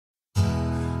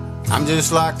I'm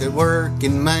just like that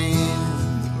working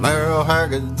man Merle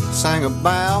Haggard sang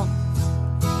about.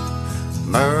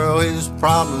 Merle, his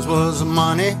problems was the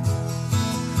money.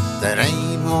 That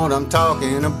ain't what I'm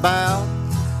talking about.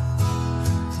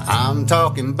 I'm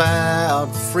talking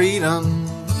about freedom,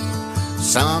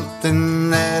 something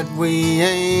that we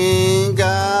ain't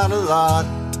got a lot.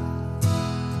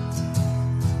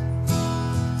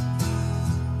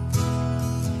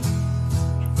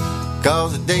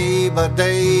 Cause day by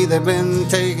day they've been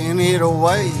taking it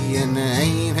away, and they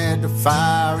ain't had to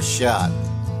fire a shot.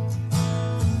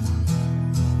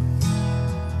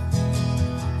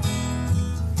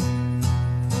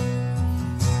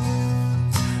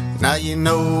 Now you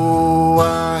know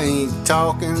I ain't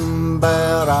talking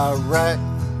about Iraq,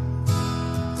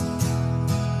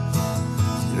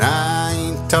 and I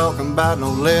ain't talking about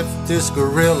no leftist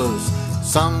guerrillas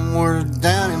somewhere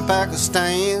down in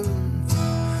Pakistan.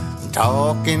 I'm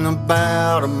talking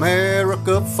about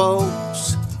America,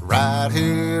 folks, right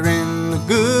here in the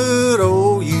good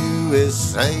old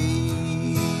USA.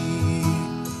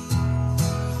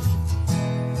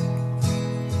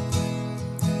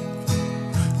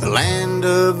 The land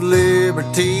of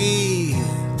liberty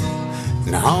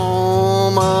and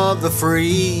home of the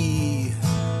free,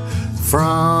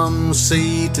 from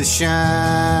sea to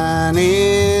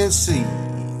shining sea.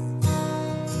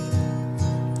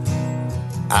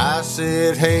 I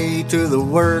said hey to the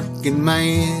working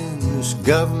man. This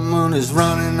government is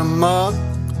running amok.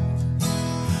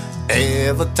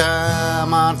 Every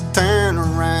time I turn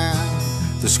around,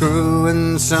 they're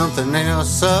screwing something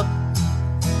else up.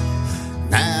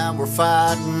 Now we're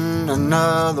fighting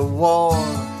another war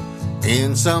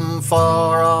in some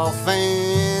far off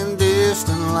and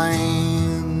distant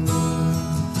land.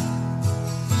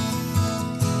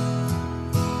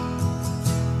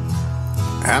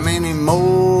 How many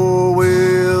more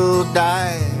will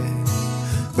die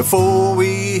before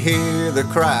we hear the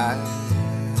cry?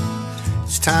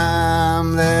 It's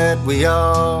time that we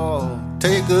all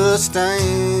take a stand.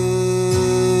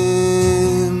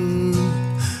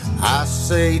 I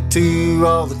say to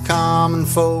all the common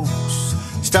folks,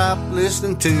 stop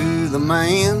listening to the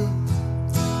man.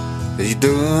 'Cause you're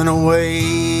doing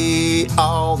away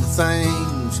all the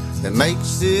things that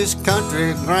makes this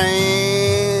country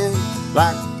grand,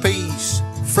 like peace,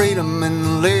 freedom,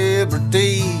 and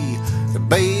liberty, the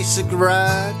basic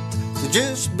right to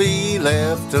just be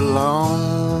left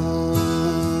alone.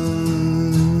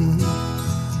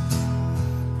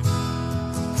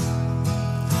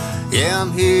 Yeah,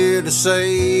 I'm here to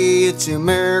say it's the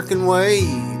American way,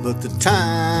 but the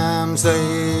times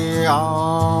they're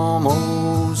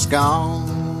almost gone.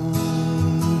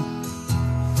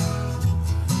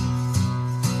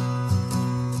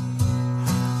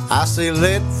 I say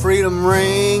let freedom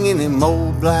ring in them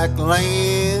old black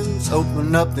lands,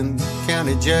 open up them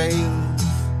county jails,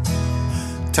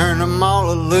 turn them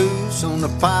all loose on the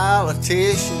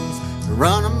politicians,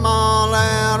 run them all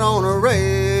out on a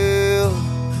rail,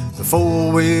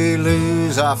 before we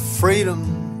lose our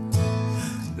freedom,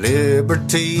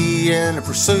 liberty, and the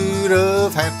pursuit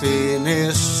of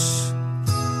happiness.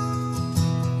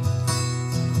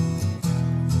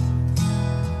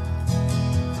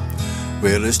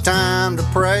 Well, it's time to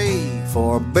pray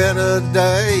for a better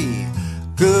day.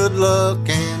 Good luck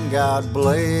and God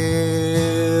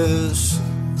bless.